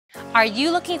Are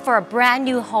you looking for a brand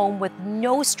new home with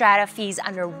no strata fees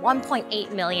under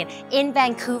 $1.8 million in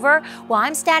Vancouver? Well,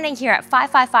 I'm standing here at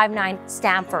 5559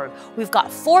 Stamford. We've got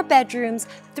 4 bedrooms,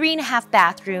 3.5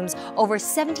 bathrooms, over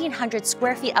 1,700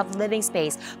 square feet of living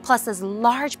space, plus this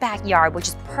large backyard, which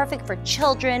is perfect for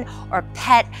children or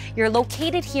pet. You're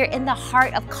located here in the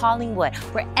heart of Collingwood,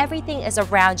 where everything is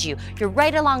around you. You're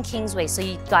right along Kingsway, so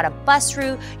you've got a bus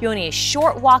route, you're only a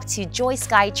short walk to Joy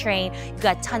Skytrain, you've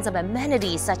got tons of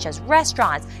amenities such as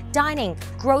restaurants, dining,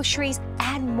 groceries,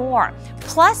 and more.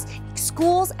 Plus,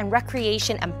 schools and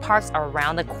recreation and parks are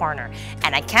around the corner.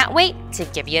 And I can't wait to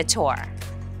give you a tour.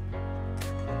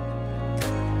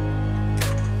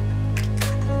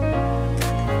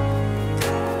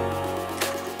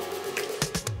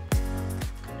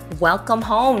 Welcome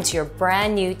home to your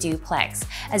brand new duplex.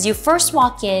 As you first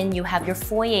walk in, you have your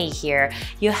foyer here.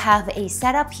 You have a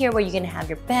setup here where you're gonna have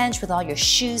your bench with all your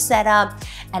shoes set up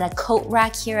and a coat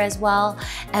rack here as well.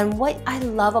 And what I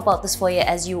love about this foyer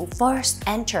as you first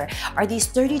enter are these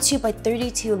 32 by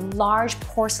 32 large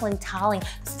porcelain tiling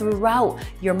throughout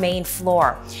your main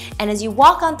floor. And as you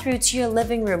walk on through to your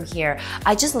living room here,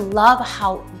 I just love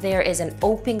how there is an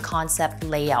open concept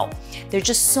layout. There's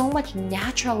just so much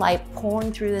natural light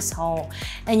pouring through this home.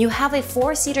 And you have a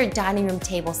 4-seater dining room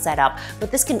table set up,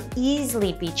 but this can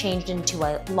easily be changed into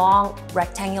a long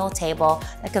rectangular table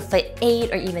that could fit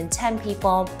 8 or even 10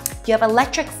 people. You have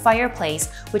electric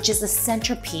fireplace, which is the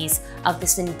centerpiece of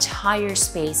this entire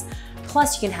space.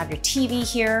 Plus you can have your TV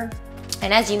here.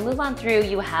 And as you move on through,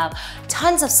 you have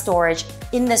tons of storage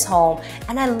in this home.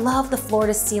 And I love the floor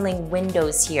to ceiling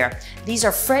windows here. These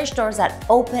are French doors that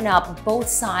open up both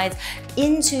sides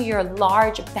into your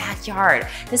large backyard.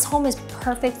 This home is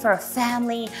perfect for a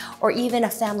family or even a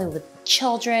family with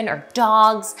children or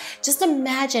dogs. Just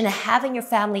imagine having your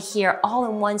family here all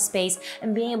in one space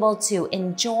and being able to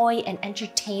enjoy and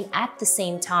entertain at the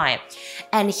same time.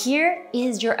 And here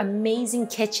is your amazing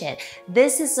kitchen.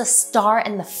 This is the star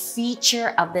and the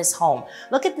feature of this home.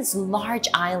 Look at this large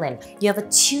island. You have a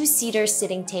 2-seater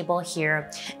sitting table here,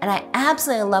 and I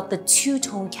absolutely love the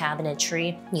 2-tone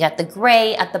cabinetry. You got the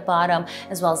gray at the bottom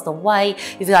as well as the white.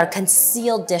 You've got a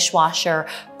concealed dishwasher,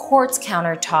 quartz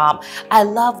countertop. I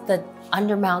love the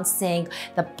undermount sink,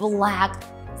 the black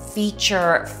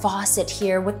feature faucet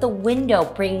here with the window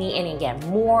bringing in again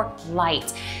more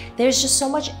light. There's just so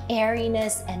much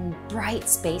airiness and bright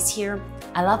space here.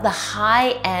 I love the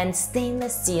high-end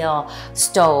stainless steel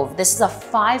stove. This is a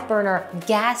 5-burner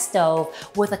gas stove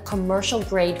with a commercial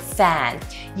grade fan.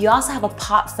 You also have a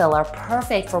pot filler,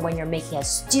 perfect for when you're making a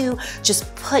stew.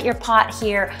 Just put your pot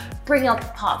here, bring out the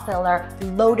pot filler,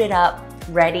 load it up,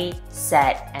 ready,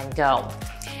 set, and go.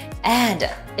 And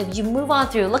if you move on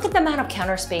through, look at the amount of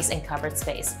counter space and cupboard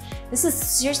space. This is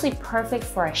seriously perfect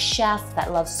for a chef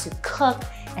that loves to cook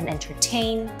and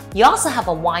entertain. You also have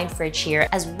a wine fridge here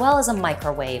as well as a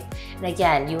microwave. And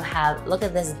again, you have, look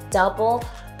at this double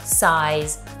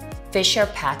size Fisher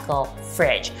Paykel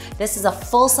fridge. This is a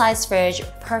full-size fridge,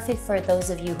 perfect for those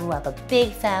of you who have a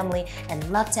big family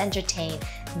and love to entertain.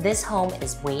 This home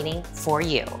is waiting for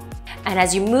you. And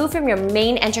as you move from your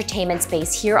main entertainment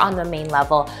space here on the main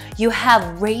level, you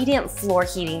have radiant floor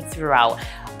heating throughout.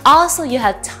 Also, you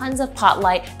have tons of pot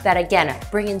light that again,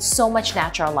 bring in so much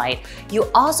natural light. You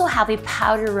also have a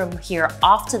powder room here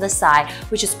off to the side,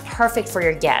 which is perfect for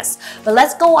your guests. But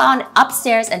let's go on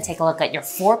upstairs and take a look at your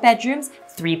 4 bedrooms,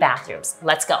 3 bathrooms.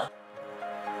 Let's go.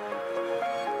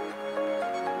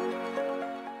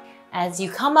 As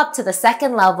you come up to the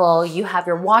 2nd level, you have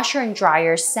your washer and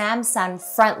dryer Samsung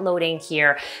front loading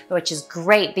here, which is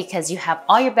great because you have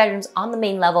all your bedrooms on the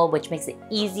main level, which makes it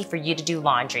easy for you to do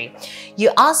laundry.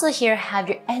 You also here have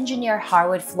your engineered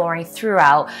hardwood flooring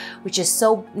throughout, which is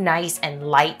so nice and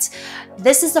light.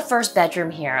 This is the 1st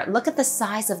bedroom here. Look at the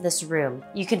size of this room.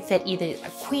 You can fit either a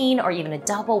queen or even a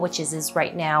double, which is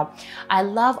right now. I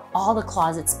love all the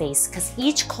closet space because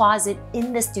each closet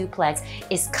in this duplex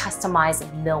is customized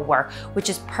millwork, which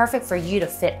is perfect for you to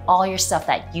fit all your stuff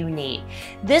that you need.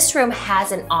 This room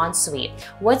has an ensuite.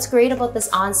 What's great about this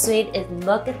ensuite is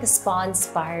look at the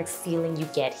spa-inspired feeling you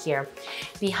get here.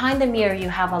 Behind the mirror, you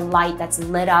have a light that's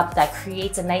lit up that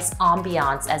creates a nice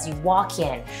ambiance as you walk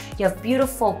in. You have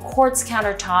beautiful quartz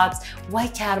countertops,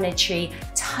 white cabinetry,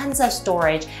 tons of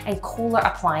storage, and cooler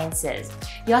appliances.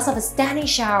 You also have a standing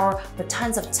shower with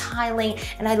tons of tiling,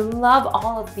 and I love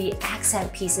all of the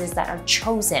accent pieces that are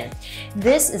chosen.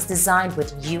 This is designed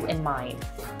with you in mind.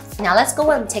 Now let's go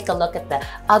and take a look at the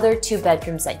other 2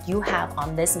 bedrooms that you have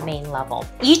on this main level.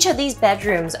 Each of these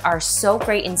bedrooms are so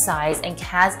great in size and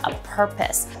has a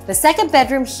purpose. The 2nd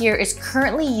bedroom here is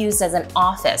currently used as an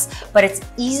office, but it's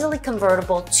easily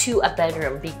convertible to a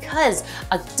bedroom because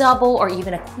a double or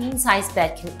even a queen size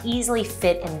bed can easily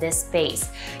fit in this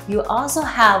space. You also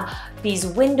have these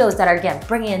windows that are, again,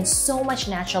 bringing in so much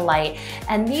natural light,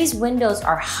 and these windows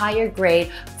are higher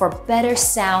grade for better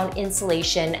sound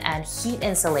insulation and heat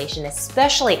insulation,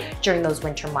 especially during those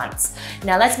winter months.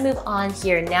 Now let's move on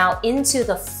here now into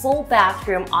the full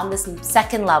bathroom on this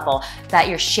 2nd level that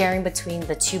you're sharing between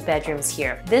the 2 bedrooms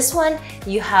here. This one,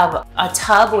 you have a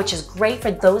tub, which is great for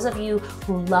those of you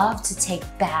who love to take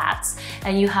baths,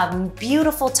 and you have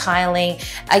beautiful tiling.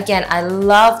 Again, I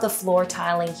love the floor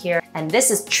tiling here, and this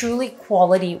is truly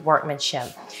quality workmanship.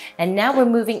 And now we're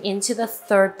moving into the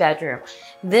 3rd bedroom.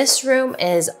 This room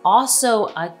is also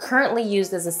currently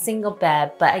used as a single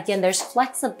bed, but again, there's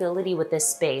flexibility with this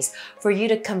space. For you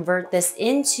to convert this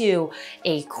into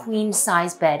a queen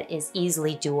size bed is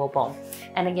easily doable.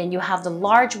 And again, you have the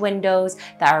large windows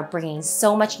that are bringing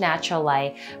so much natural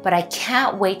light, but I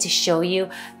can't wait to show you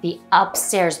the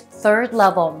upstairs 3rd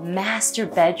level master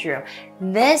bedroom.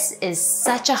 This is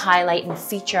such a highlight and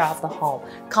feature of the home.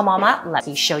 Come on up, let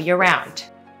me show you around.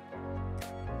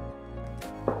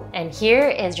 And here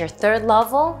is your 3rd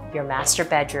level, your master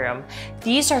bedroom.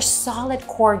 These are solid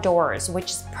core doors,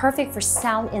 which is perfect for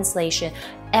sound insulation.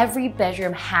 Every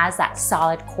bedroom has that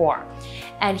solid core.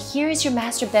 And here is your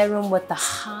master bedroom with the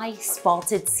high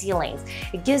vaulted ceilings.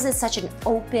 It gives it such an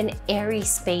open, airy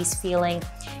space feeling.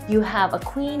 You have a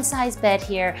queen size bed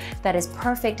here that is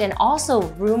perfect, and also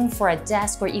room for a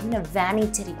desk or even a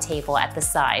vanity table at the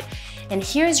side. And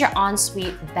here's your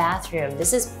ensuite bathroom.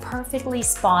 This is perfectly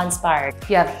spa inspired.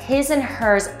 You have his and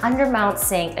hers undermount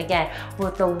sink, again,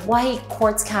 with the white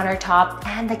quartz countertop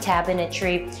and the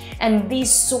cabinetry. And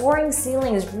these soaring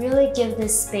ceilings really give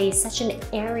this space such an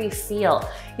airy feel.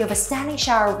 You have a standing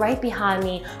shower right behind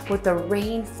me with the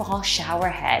rainfall shower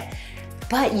head.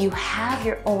 But you have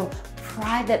your own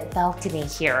private balcony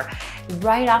here.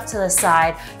 Right off to the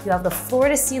side, you have the floor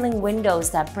to ceiling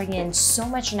windows that bring in so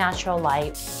much natural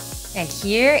light. And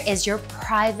here is your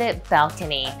private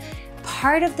balcony.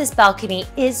 Part of this balcony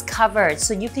is covered,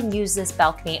 so you can use this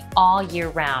balcony all year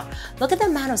round. Look at the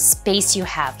amount of space you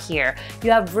have here.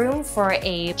 You have room for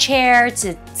a chair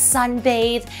to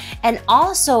sunbathe, and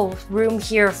also room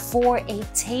here for a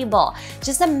table.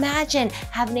 Just imagine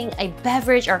having a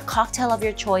beverage or cocktail of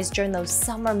your choice during those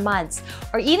summer months,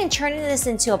 or even turning this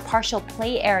into a partial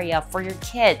play area for your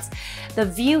kids. The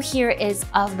view here is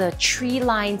of the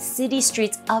tree-lined city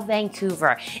streets of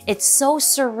Vancouver. It's so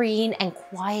serene and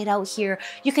quiet out here.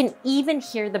 You can even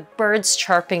hear the birds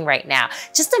chirping right now.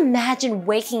 Just imagine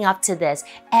waking up to this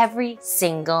every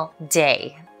single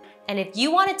day. And if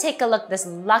you want to take a look at this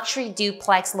luxury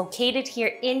duplex located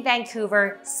here in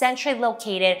Vancouver, centrally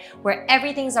located, where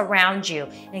everything's around you,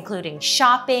 including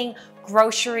shopping,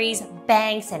 groceries,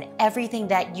 banks, and everything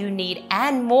that you need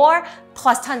and more,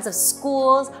 plus tons of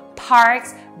schools,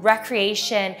 parks,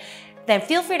 recreation, then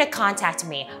feel free to contact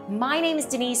me. My name is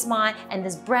Denise and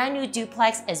this brand new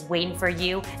duplex is waiting for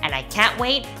you, and I can't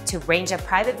wait to arrange a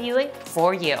private viewing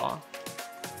for you.